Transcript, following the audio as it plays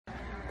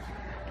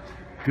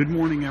Good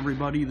morning,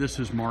 everybody. This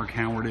is Mark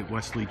Howard at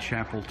Wesley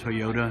Chapel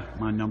Toyota.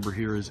 My number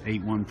here is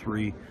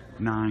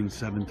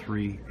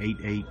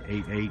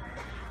 813-973-8888.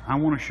 I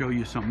want to show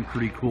you something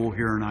pretty cool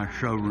here in our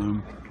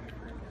showroom.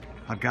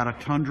 I've got a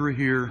Tundra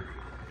here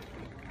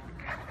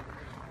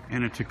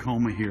and a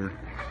Tacoma here.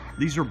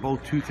 These are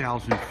both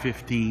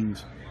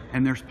 2015s,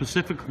 and they're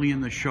specifically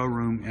in the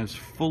showroom as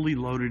fully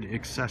loaded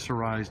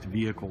accessorized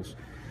vehicles.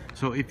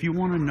 So if you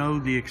want to know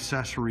the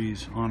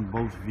accessories on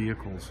both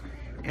vehicles,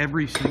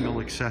 every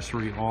single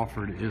accessory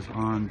offered is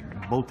on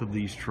both of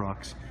these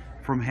trucks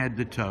from head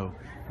to toe.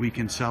 We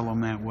can sell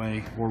them that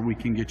way, or we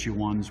can get you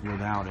ones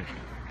without it.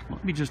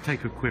 Let me just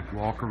take a quick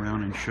walk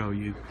around and show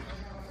you.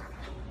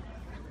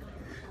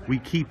 We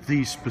keep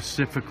these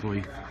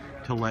specifically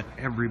to let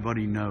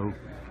everybody know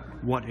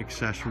what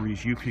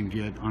accessories you can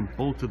get on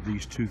both of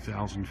these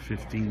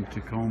 2015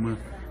 Tacoma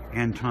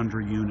and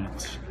Tundra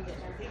units.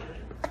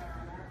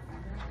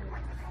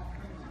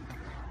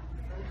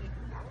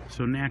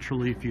 So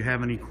naturally, if you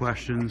have any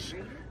questions,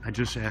 I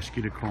just ask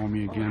you to call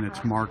me again.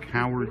 It's Mark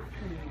Howard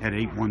at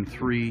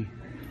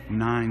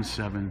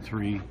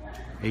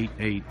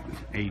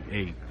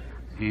 813-973-8888.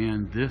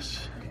 And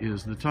this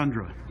is the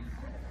Tundra.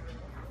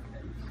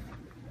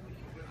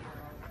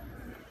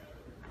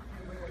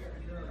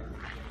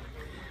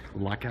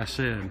 Like I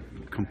said,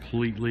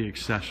 completely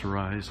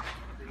accessorized.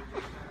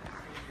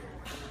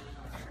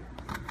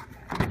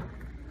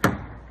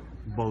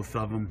 Both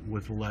of them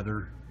with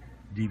leather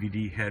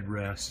DVD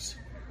headrests,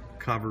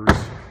 covers.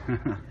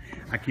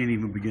 I can't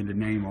even begin to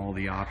name all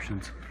the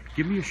options.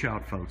 Give me a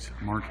shout, folks.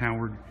 Mark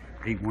Howard,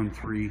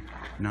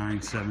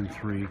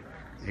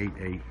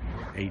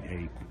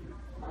 813-973-8888.